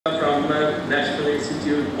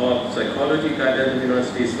Institute of Psychology, Qaeda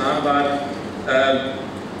University, Islamabad.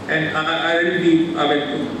 And I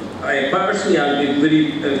personally, I'll be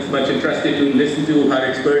very much interested to listen to her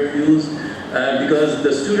expert views because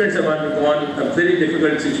the students have undergone a very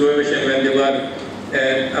difficult situation when they were,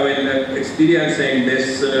 experiencing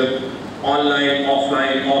this online,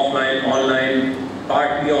 offline, offline, online,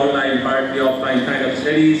 partly offline kind of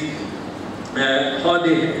studies. How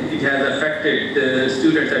it has affected the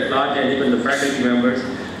students at large and even the faculty members.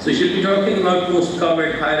 So she'll be talking about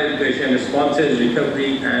post-COVID higher education responses,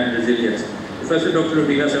 recovery, and resilience. Professor Dr.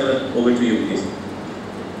 Rubina, over to you, please.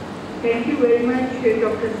 Thank you very much,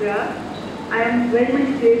 Dr. Zia. I am very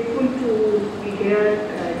much grateful to be here,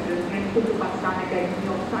 thankful to Pakistan Academy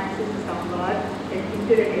of Sciences, Islamabad, and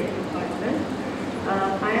inter-academic partners.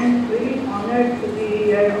 I am really honored to be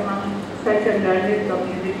here among such a learned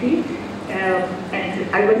community. And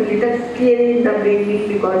I was a little scared in the beginning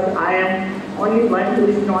because I am only one who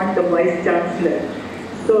is not the Vice Chancellor.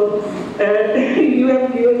 So you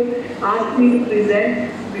have asked me to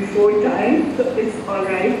present before time, so it's all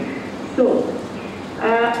right. So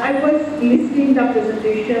I was listening to the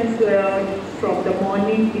presentations from the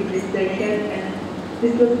morning in this session, and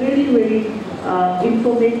this was really very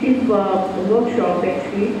informative workshop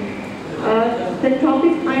actually. The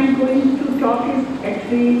topic I'm going to talk is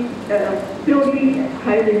actually purely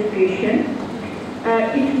higher education.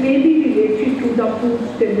 It may be related to the food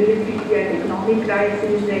stability and economic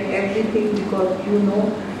crisis and everything because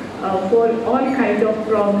for all kinds of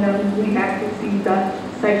problems we have to see the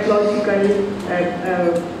psychological,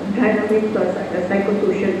 dynamic,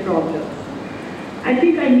 psychosocial problems. I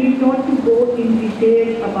think I need not to go in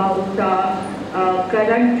detail about the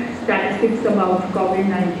current statistics about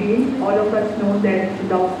COVID-19. All of us know that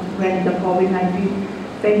when the COVID-19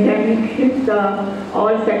 pandemic hit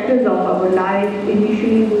all sectors of our life,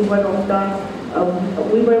 initially we were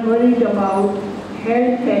worried about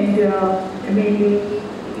health and mainly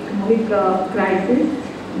economic crisis.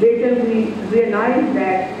 Later we realized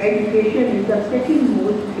that education is the second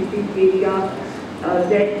most critical area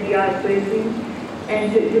that we are facing.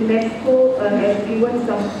 And UNESCO has given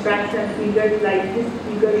some facts and figures, like this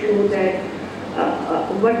figure shows that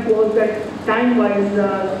what was the time-wise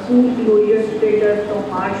school closure status from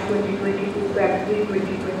March 2020 to February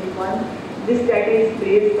 2021. This data is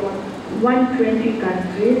based on 120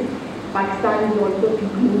 countries. Pakistan is also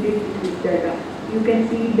included in this data. You can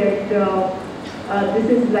see that this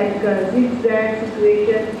is like a zigzag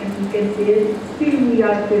situation, and you can say still we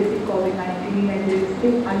are facing COVID-19 and there is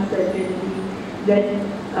still uncertainty that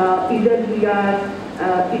either we are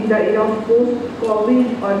in the era of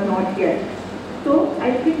post-COVID or not yet. So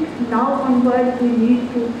I think now onwards we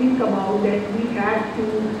need to think about that we have to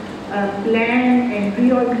plan and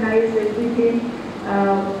reorganize everything,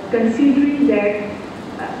 considering that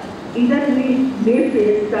either we may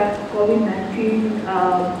face the COVID-19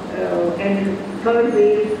 and third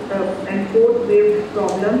wave and fourth wave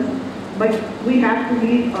problems, but we have to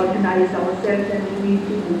reorganize ourselves and we need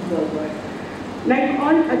to move forward. Like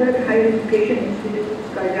all other higher education institutes,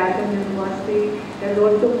 Qaeda University has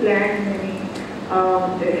also planned many,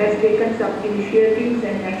 has taken some initiatives,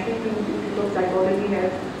 and National Institute of Psychology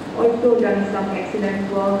has also done some excellent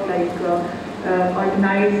work, like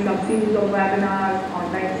organized some series of webinars,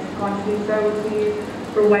 online counseling services,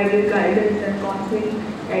 provided guidance and counseling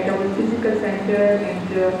at our physical center, and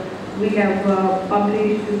we have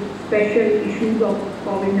published special issues of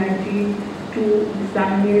COVID-19 to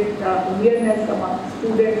disseminate awareness among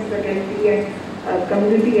students, faculty, and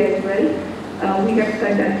community as well. We have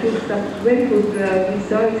conducted some very good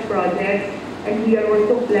research projects, and we are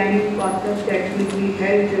also planning conference that will be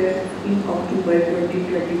held in October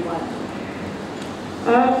 2021.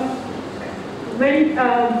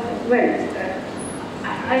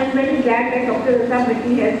 I am very glad that Dr.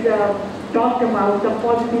 Samiti has talked about the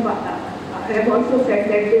positive. I have also said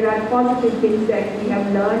that there are positive things that we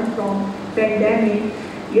have learned from pandemic.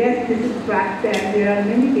 Yes, this is fact that there are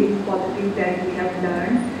many things positive that we have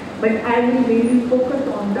learned, but I will really focus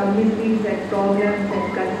on the miseries and problems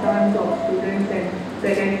and concerns of students and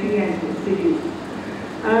faculty and institutes.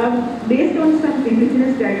 Based on some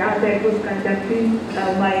indigenous data that was conducted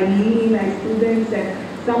by me, my students, and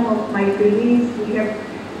some of my colleagues, we have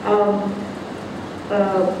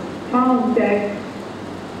found that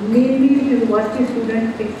mainly university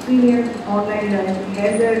students experience online learning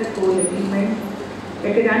hazards, goal achievement,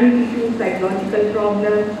 academic issues, psychological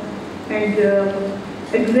problems, and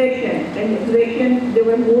aggression. And aggression, they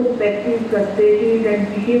were more passive, frustrated, and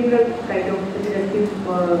behavioral kind of aggressive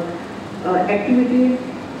activities.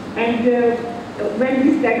 And when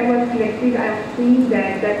this data was collected, I have seen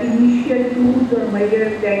that the initial tools or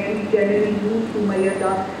measures that we generally use to measure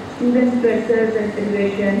the student stresses and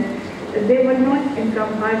situation, they were not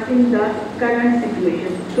encompassing the current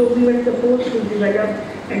situation. So we were supposed to develop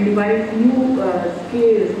and devise new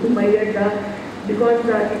scales to measure because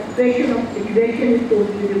the expression of aggression is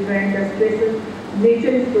totally different, the stresses nature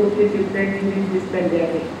is totally different during this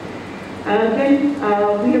pandemic. Then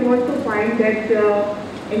we have also find that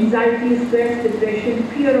anxiety, stress, depression,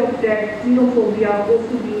 fear of death, xenophobia,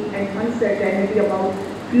 OCD, and uncertainty about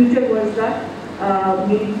future was the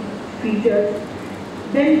main features.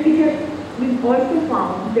 Then it has been also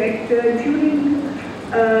found that during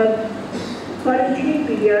quarantine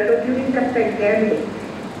period or during the pandemic,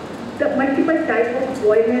 the multiple types of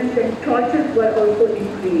violence and torture were also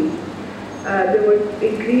increased. There was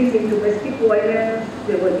increase in domestic violence,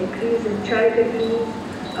 there was increase in child abuse,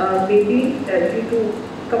 maybe due to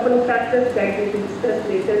couple of factors that we will discuss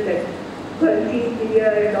later, that quarantine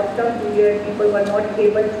period, lockdown period, people were not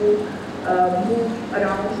able to move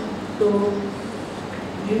around, so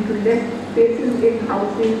due to less spaces in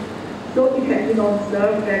houses, so it has been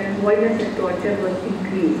observed that violence and torture was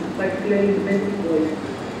increased, particularly domestic violence.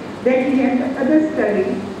 Then we have the other study.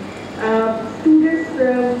 Students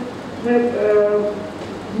were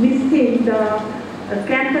missing the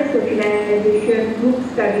campus socialization, group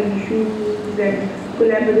study issues, and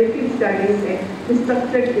collaborative studies and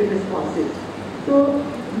instructed responses. So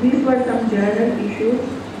these were some general issues.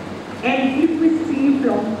 And if we see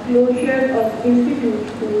from closure of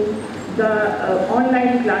institutes to the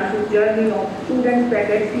online classes journey of students,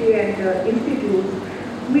 faculty, and institutes,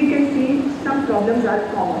 we can see some problems are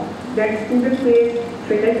common that students face,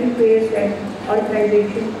 faculty face, and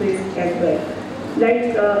organizations face as well.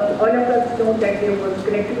 Like all of us know that there was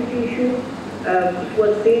connectivity issues. It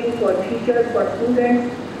was same for teachers, for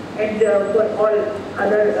students, and for all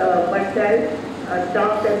other personnel,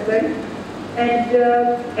 staff as well. And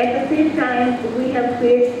at the same time, we have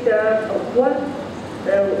faced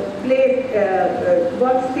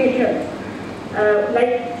workstations.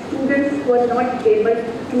 Like students were not able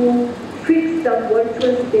to fix the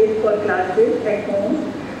virtual space for classes at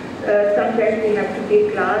home. Sometimes we have to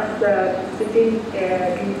take class sitting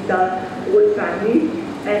in the whole family,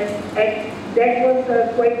 and that was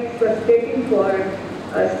quite frustrating for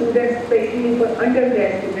students, especially for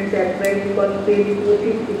undergrad students as well, because they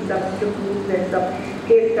reported in some schools and some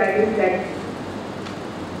case studies that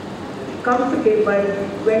comfortable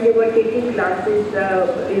when they were taking classes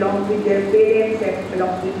along with their parents and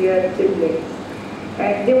along with their siblings.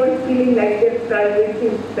 And they were feeling like their privacy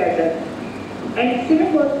is better. And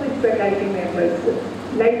same was with faculty members,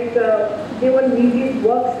 like they were needing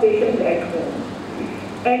workstations at home.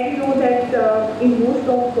 And you know that in most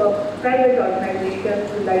of private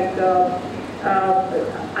organizations, like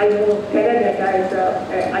I know Teradata is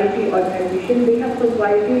an IT organization, they have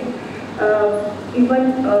provided even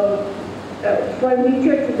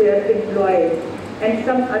furniture to their employees. And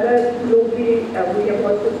some other globally, we have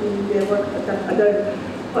also seen there were some other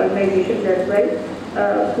organizations as well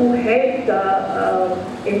who help the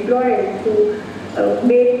employees to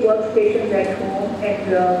make workstations at home and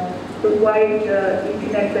provide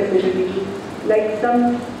internet facilities. Like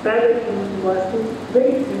some private universities,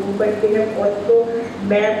 very few, but they have also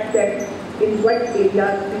mapped that in what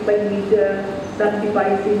areas people need some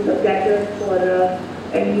devices or gadgets for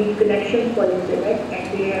and need connections for internet,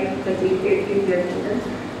 and they have facilitated their students.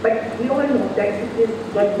 But we all know that this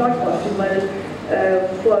was not possible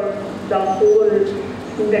for the whole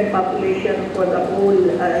student population, for the whole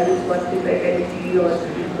university faculty or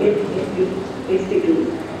institute.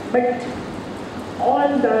 But all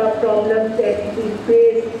the problems that we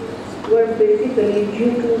faced were basically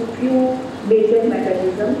due to few major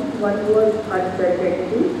mechanisms. One was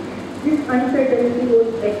uncertainty. This uncertainty was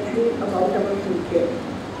actually about our future.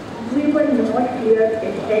 We were not clear at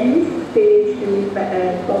any stage during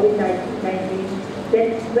COVID-19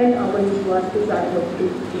 that when our universities are going to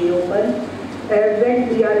reopen, when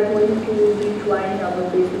we are going to rejoin our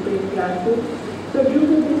face-to-face classes. So due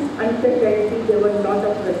to this uncertainty, there were a lot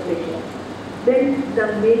of restrictions. Then the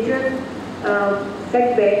major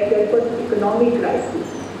setback, that was economic crisis.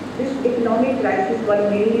 This economic crisis was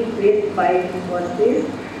mainly faced by universities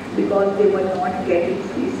because they were not getting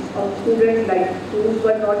fees of students, like schools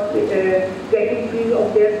were not getting fees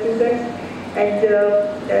of their students,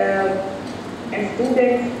 and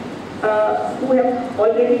students who have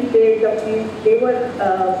already paid the fees, they were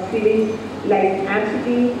feeling like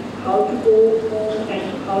anxiety, how to go home and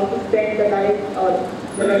how to spend the life or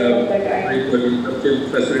the rest of the time.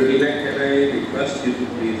 Facility, can I request you to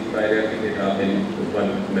please try wrapping it up in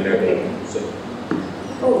 1 minute? Okay. So,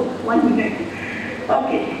 Oh, 1 minute.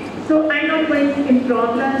 Okay. So I'm not going in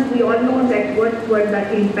problems. We all know that what were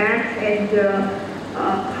the impacts and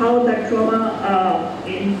how the trauma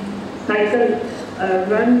in cycle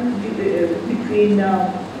run between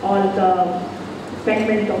all the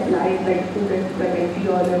segments of life, like students, faculty,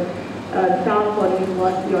 or staff or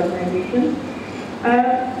university organizations.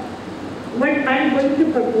 What I'm going to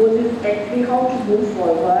propose is actually how to move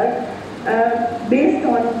forward based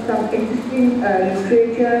on some existing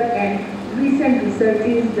literature and recent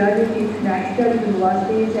researches done in international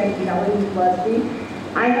universities and in our university.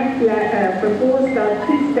 I have proposed a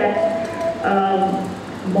three-step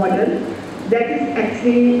model. That is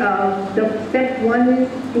actually, the step one is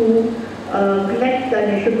to collect the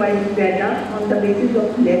nationwide data on the basis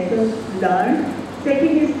of lessons learned.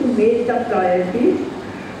 Second is to make the priorities.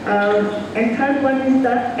 And third one is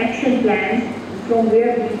the action plans from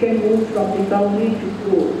where we can move from recovery to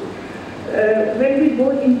growth. When we go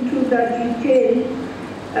into the detail,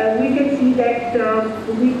 we can see that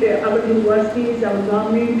our universities, our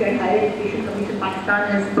government and Higher Education Commission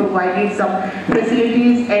Pakistan has provided some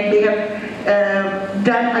facilities, and they have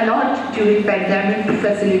done a lot during pandemic to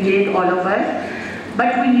facilitate all of us.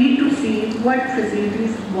 But we need to see what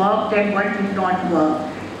facilities worked and what did not work.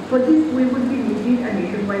 For this, we would be needing a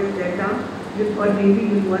nationwide data or maybe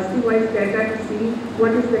university-wide data to see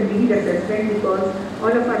what is the need assessment, because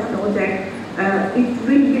all of us know that it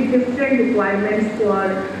will be different requirements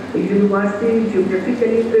for universities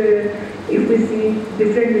geographically. If we see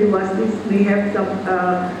different universities may have some,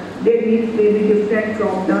 their needs may be different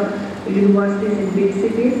from the universities in big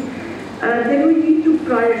cities. Then we need to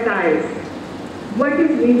prioritize what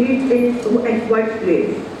is needed in at what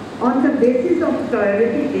place. On the basis of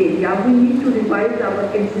priority area, we need to revise our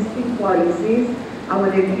existing policies, our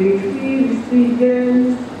regulatory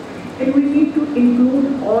restrictions, and we need to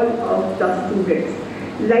include all of the students.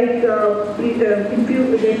 Like in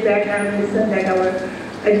few days back, I have listened that our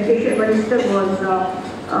education minister was,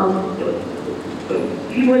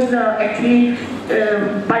 actually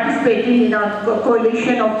participating in a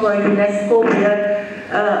coalition of UNESCO, where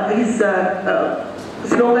his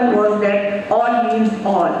slogan was that all means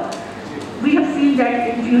all. We have seen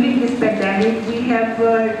that during this pandemic, we have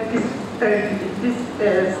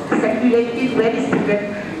circulated many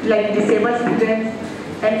students, like disabled students,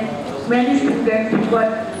 and many students who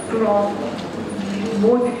were from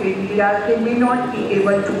remote areas. They may not be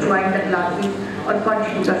able to join the classes or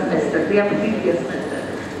continue the semester. They have a previous semester.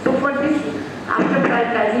 So for this, after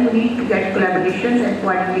prioritizing, we need to get collaborations and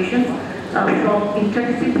coordinations from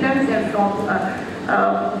interdisciplines and from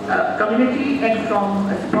community and from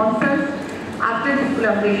sponsors. After this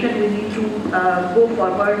collaboration, we need to go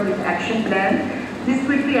forward with action plan. This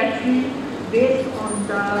will be actually based on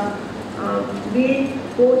the main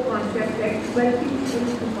core concept that developing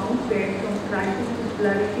skills to bounce back from crisis to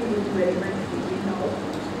flourishing is very much needed now.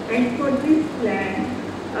 And for this plan,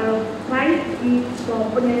 5 key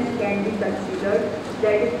components can be considered.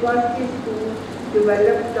 That is, first is to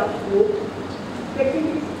develop the hope. Second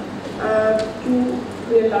is to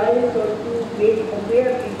realize or to make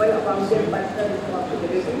aware people about their personal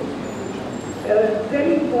responsibility.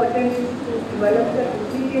 Very important is to develop the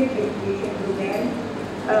resilient education program,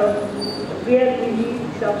 where we need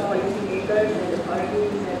the policymakers and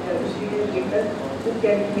authorities and the decision makers who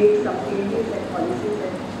can make some changes and policies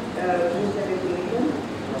and rules and regulations.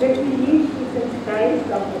 Then we need to sensitize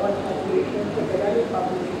the whole population, the general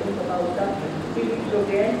population, about the civic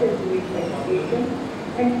programs and civic education.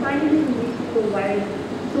 And finally, we need to provide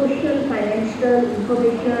social, financial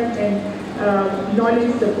information and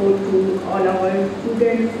knowledge support to all our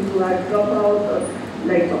students who are dropouts or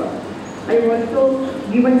like us. I have also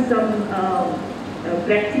given some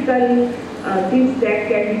practical things that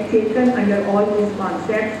can be taken under all these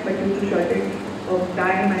concepts, but due to shortage of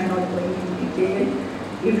time, I am not going into detail.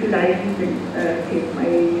 If you like, you can take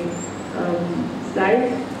my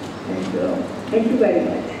slides. And thank you very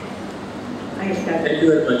much. Thank you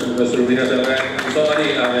very much, Professor Rubina. I'm sorry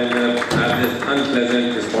I have this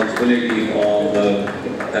unpleasant responsibility of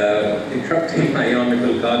interrupting my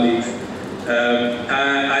honorable colleagues.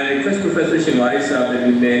 I request Professor Shinwari Sahab that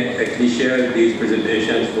we may actually share these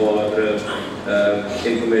presentations for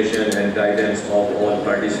information and guidance of all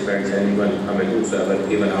participants and even whosoever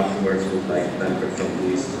even afterwards would like to benefit from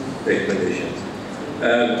these recommendations.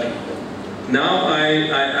 Now I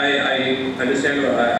understand,